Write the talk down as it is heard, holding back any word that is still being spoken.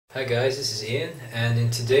Hi guys, this is Ian, and in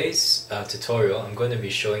today's tutorial I'm going to be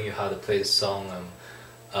showing you how to play the song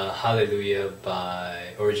Hallelujah,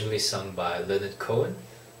 originally sung by Leonard Cohen,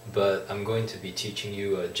 but I'm going to be teaching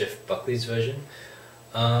you Jeff Buckley's version.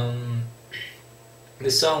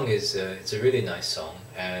 This song is it's a really nice song,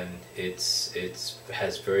 and it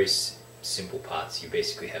has very simple parts. You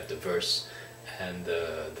basically have the verse and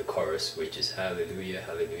the chorus, which is Hallelujah,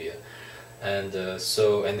 Hallelujah, and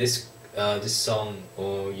this song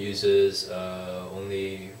uses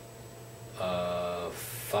only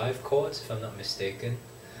 5 chords, if I'm not mistaken.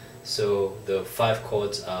 So the 5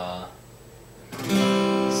 chords are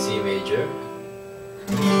C major,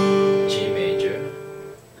 G major,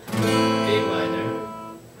 A minor,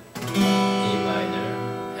 E minor,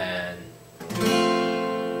 and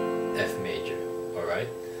F major. Alright?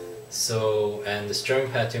 So, and the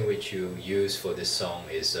strumming pattern which you use for this song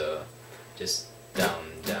is just down,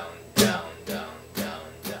 down, down, down, down,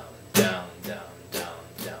 down, down, down, down,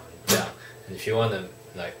 down, down. And if you want to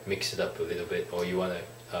like mix it up a little bit, or you want to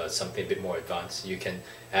something a bit more advanced, you can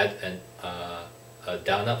add a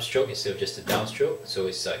down up stroke instead of just a down stroke. So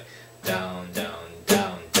it's like down, down,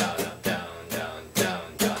 down, down, down, down,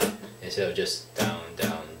 down, down, instead of just down,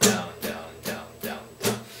 down, down, down, down, down,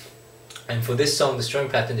 down. And for this song, the strumming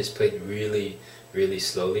pattern is played really, really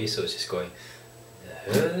slowly. So it's just going.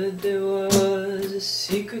 I heard there was a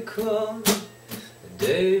secret chord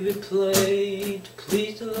David played to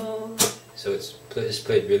please the Lord. So it's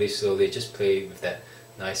played really slowly. Just play with that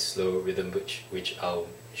nice slow rhythm, which I'll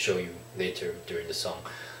show you later during the song.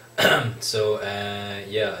 So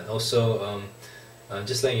yeah, and also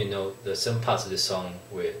just letting you know, there's some parts of the song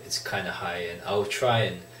where it's kind of high, and I'll try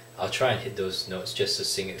and hit those notes just to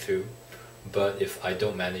sing it through. But if I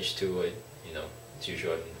don't manage to, you know, as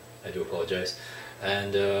usual, I do apologize.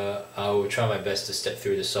 And I will try my best to step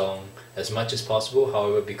through the song as much as possible.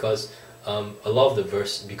 However, because a lot of the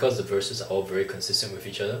verses are all very consistent with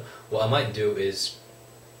each other, what I might do is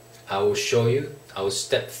I will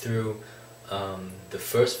step through the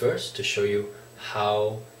first verse to show you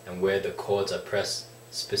how and where the chords are pressed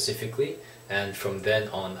specifically, and from then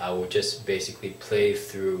on I will just basically play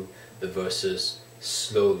through the verses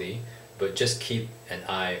slowly, but just keep an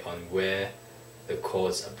eye on where the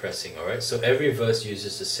chords are pressing. Alright, so every verse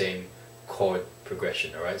uses the same chord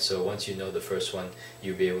progression. Alright, so once you know the first one,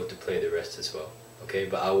 you'll be able to play the rest as well. Okay,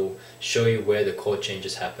 but I will show you where the chord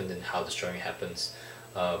changes happened and how the strumming happens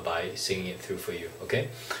by singing it through for you. Okay,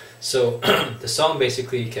 so the song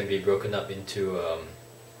basically can be broken up into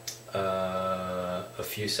a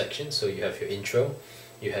few sections. So you have your intro,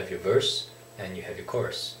 you have your verse, and you have your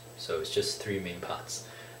chorus. So it's just 3 main parts.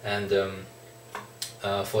 And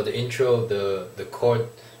for the intro, the chord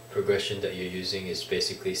progression that you're using is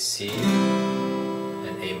basically C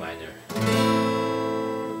and A minor.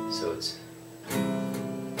 So it's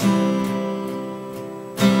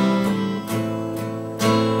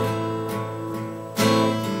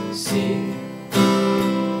C,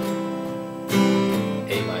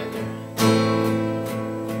 A minor,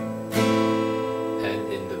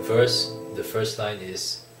 and in the verse, the first line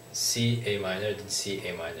is C, A minor, then C,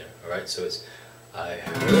 A minor. Alright, so it's I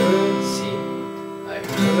heard, C, I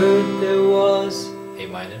heard there was, A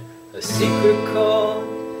minor, a secret chord,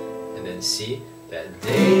 and then C, that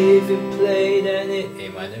David played, and it, A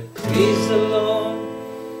minor, please the Lord.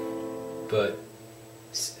 But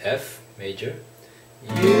F major,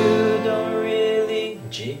 you don't really,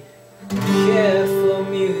 G, care for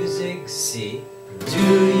music, C,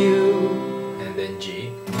 do you, and then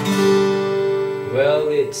G, well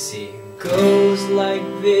it's C, goes like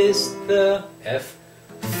this, the F,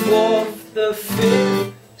 4th, the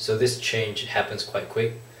 5th, so this change happens quite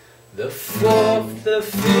quick, the 4th, the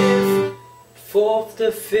 5th, 4th,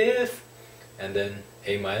 the 5th, and then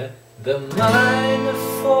A minor, the minor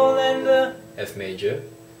fall, and the F major,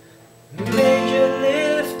 major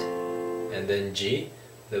lift, and then G,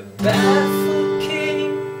 the baffled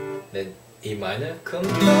king, then E minor,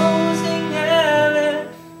 composing heaven,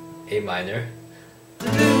 A minor,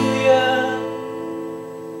 hallelujah.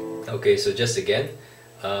 Okay, so just again,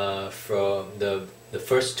 from the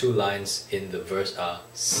first 2 lines in the verse are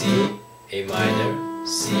C, A minor,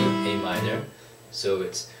 C, A minor. So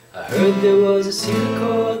it's I heard there was a secret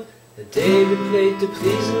chord that David played to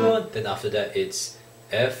please the Lord. Then after that it's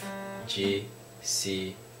F, G,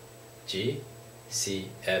 C, G, C,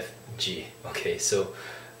 F, G. Okay, so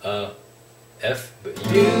F, but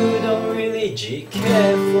you don't really, G,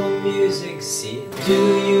 care for music, C,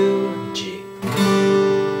 do you, G,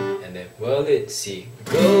 and then well it's C,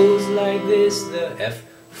 goes like this, the F,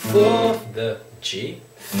 4th, the G,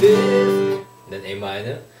 5th, then A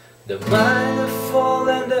minor, the minor fall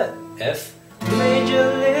and the F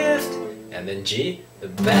major lift, and then G, the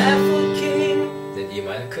baffled king, then E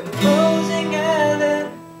minor composing, and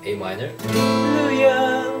then A minor,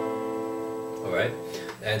 hallelujah. Alright,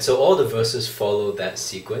 and so all the verses follow that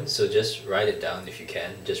sequence, so just write it down if you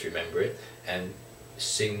can, just remember it, and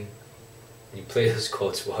sing. You play those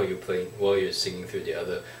chords while you're singing through the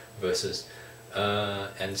other verses.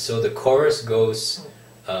 And so the chorus goes,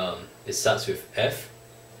 it starts with F,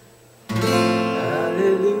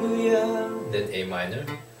 hallelujah, then A minor,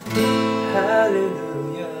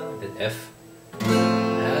 hallelujah, then F,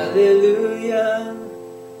 hallelujah,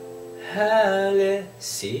 hallelujah,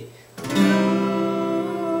 C,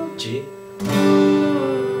 G,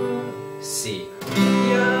 C.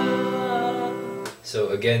 So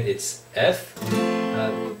again it's F,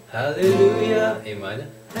 hallelujah, A minor,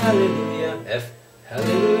 hallelujah, F,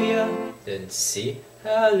 hallelujah, then C,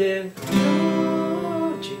 hallelujah,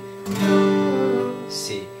 G,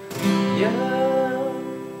 C, yeah.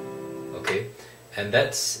 Okay, and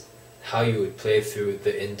that's how you would play through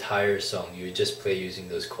the entire song. You would just play using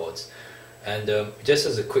those chords. And just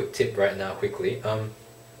as a quick tip right now, quickly,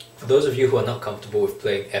 for those of you who are not comfortable with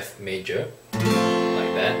playing F major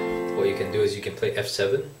like that, what you can do is you can play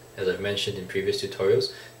F7, as I've mentioned in previous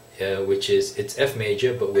tutorials, which is, it's F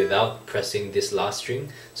major but without pressing this last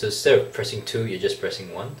string. So instead of pressing 2, you're just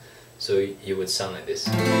pressing 1. So you would sound like this,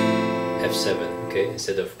 F7, okay,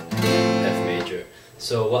 instead of F major.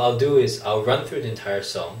 So what I'll do is I'll run through the entire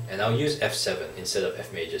song and I'll use F7 instead of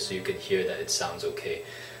F major, so you can hear that it sounds okay.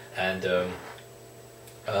 And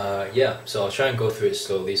yeah, so I'll try and go through it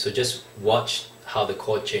slowly, so just watch how the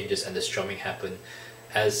chord changes and the strumming happen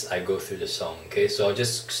as I go through the song. Okay, so I'll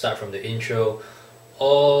just start from the intro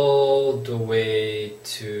all the way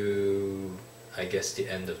to, I guess, the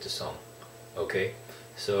end of the song. Okay,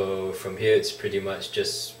 so from here it's pretty much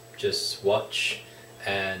just watch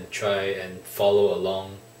and try and follow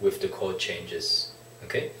along with the chord changes.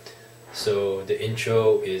 Okay, so the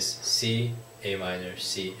intro is C, A minor,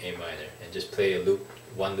 C, A minor, and just play a loop,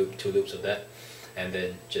 1 loop, 2 loops of that, and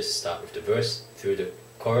then just start with the verse through the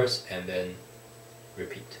chorus and then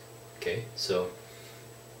repeat. Okay, so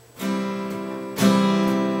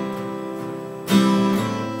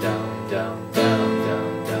down, down, down,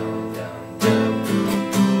 down, down, down, down.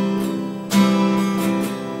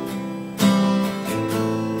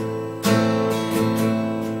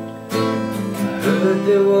 I heard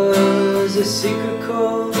there was a secret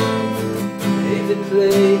chord David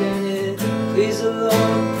played and it pleased the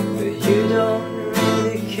Lord, but you don't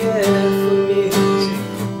really care for music,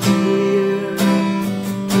 do you?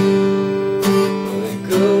 Well, it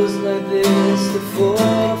goes like this, the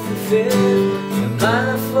 4th, the 5th, the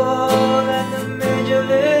minor fall and the major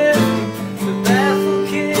lift, the baffled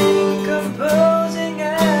king composing,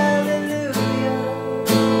 hallelujah,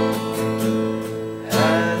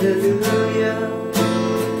 hallelujah,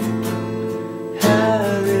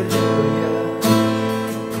 hallelujah,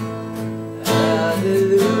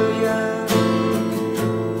 hallelujah,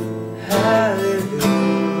 hallelujah.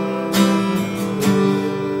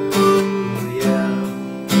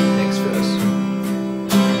 Next verse.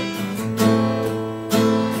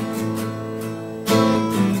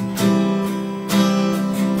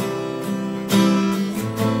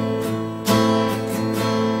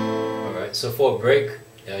 Alright, so for a break,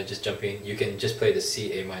 just jump in, you can just play the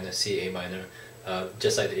C, A minor, C, A minor,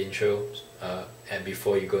 just like the intro, and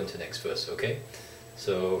before you go into the next verse, okay?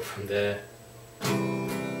 So from there, A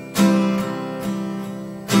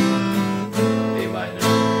minor,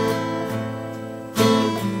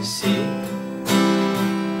 C,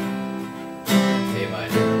 A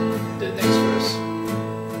minor, the next verse.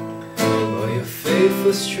 Well, your faith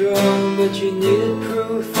was strong, but you needed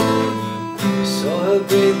proof. You saw her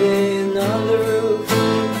bathing on the roof,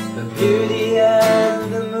 the beauty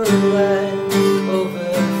and the moonlight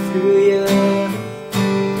overthrew you.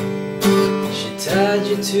 She tied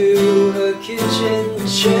you to her kitchen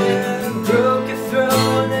chair, broke your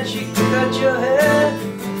throne and she cut your hair.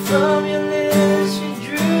 From your lips she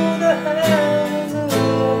drew the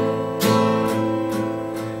hallelujah,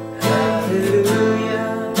 hallelujah,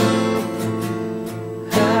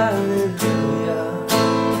 hallelujah,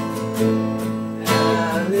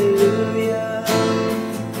 hallelujah,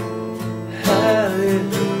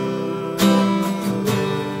 hallelujah.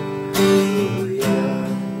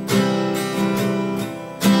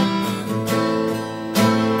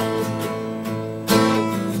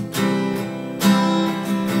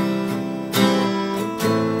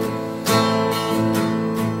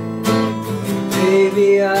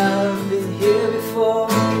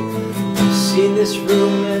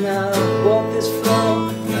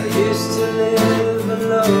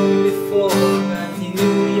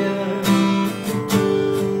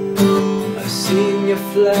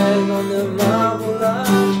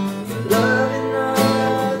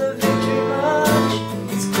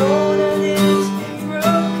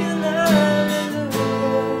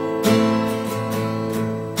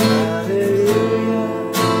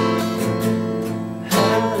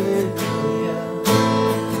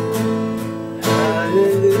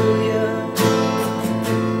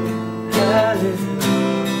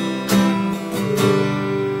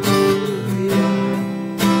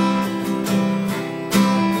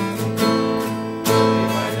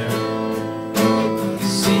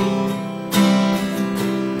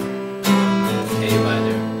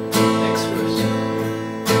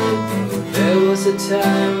 a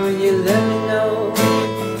time when you let me know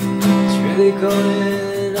it's really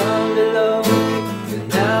going on below, but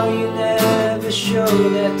now you never show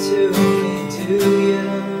that to me, do you?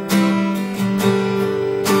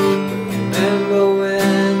 Remember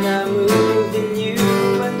when I moved in you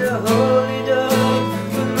and the holy dove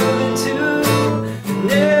were moving too,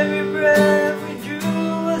 and every breath we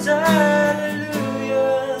drew was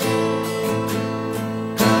hallelujah,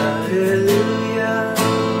 hallelujah,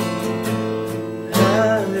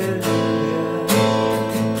 hallelujah,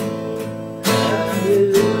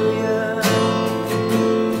 hallelujah,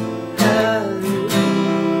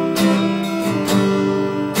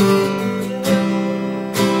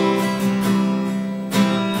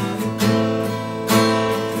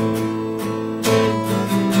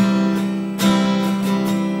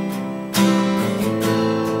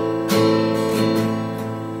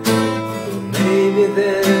 maybe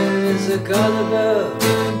there's a God above,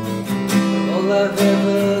 but all I've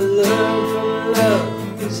ever learned from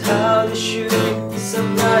love is how to shoot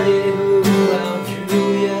somebody who outdrew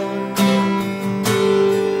you.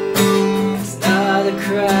 It's not a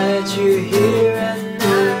cry that you hear at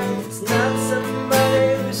night, it's not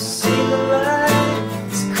somebody who's seen the light.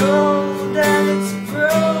 It's cold and it's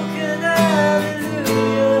broken,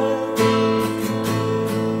 hallelujah,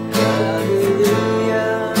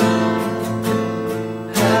 hallelujah,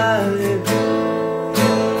 hallelujah,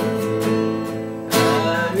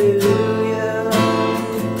 hallelujah,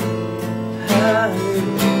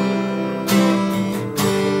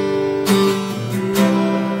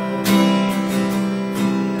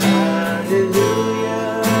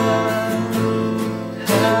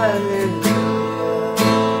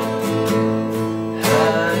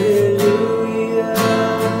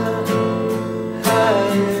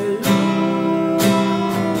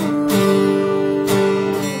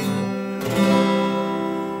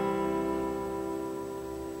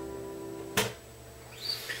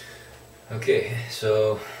 Okay,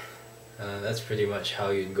 so that's pretty much how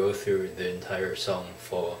you'd go through the entire song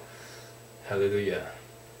for Hallelujah.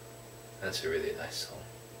 That's a really nice song.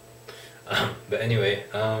 But anyway,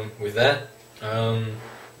 with that,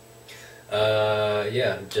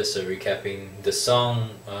 yeah, just recapping, the song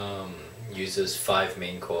uses 5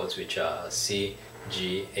 main chords, which are C,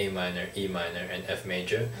 G, A minor, E minor, and F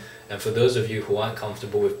major. And for those of you who aren't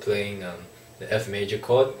comfortable with playing the F major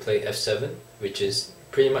chord, play F7, which is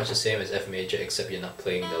pretty much the same as F major, except you're not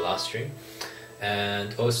playing the last string.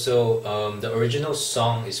 And also, the original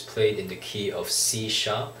song is played in the key of C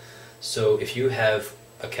sharp. So if you have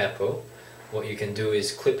a capo, what you can do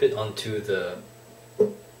is clip it onto the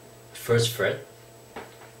first fret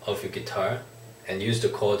of your guitar and use the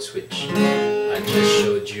chords which I just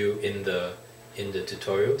showed you in the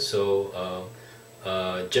tutorial. So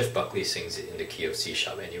Jeff Buckley sings it in the key of C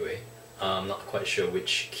sharp anyway. I'm not quite sure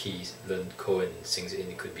which keys Leonard Cohen sings it in.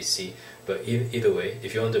 It could be C, but either way,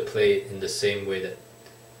 if you want to play it in the same way that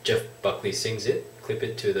Jeff Buckley sings it, clip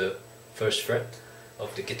it to the first fret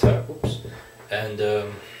of the guitar. Oops. And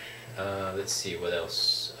let's see what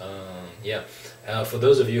else. Yeah, for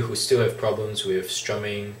those of you who still have problems with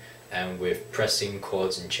strumming and with pressing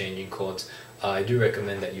chords and changing chords, I do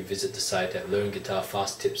recommend that you visit the site at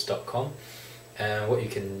learnguitarfasttips.com.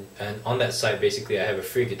 And on that site, basically, I have a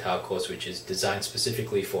free guitar course which is designed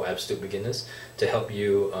specifically for absolute beginners to help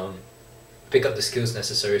you pick up the skills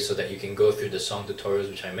necessary so that you can go through the song tutorials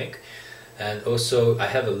which I make. And also, I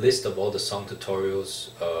have a list of all the song tutorials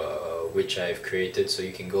which I've created, so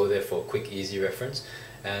you can go there for a quick, easy reference.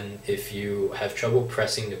 And if you have trouble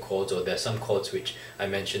pressing the chords, or there's some chords which I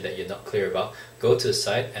mentioned that you're not clear about, go to the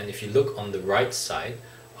site, and if you look on the right side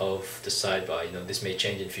of the sidebar, you know, this may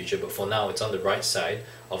change in future, but for now it's on the right side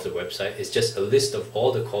of the website. It's just a list of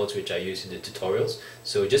all the chords which I use in the tutorials.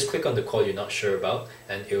 So just click on the chord you're not sure about,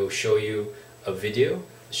 and it will show you a video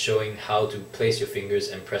showing how to place your fingers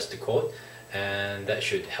and press the chord, and that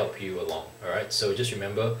should help you along. Alright, so just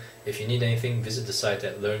remember, if you need anything, visit the site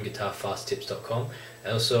at learnguitarfasttips.com.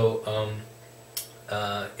 And also,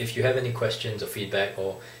 if you have any questions or feedback,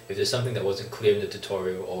 or if there's something that wasn't clear in the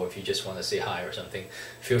tutorial, or if you just want to say hi or something,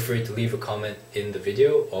 feel free to leave a comment in the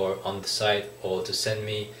video or on the site, or to send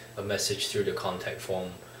me a message through the contact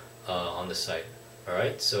form on the site.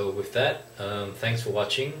 Alright, so with that, thanks for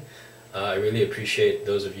watching. I really appreciate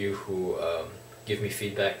those of you who give me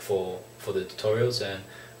feedback for the tutorials, and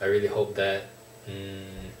I really hope that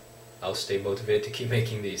I'll stay motivated to keep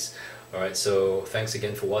making these. Alright, so thanks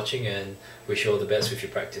again for watching, and wish you all the best with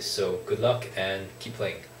your practice. So good luck and keep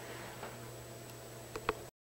playing.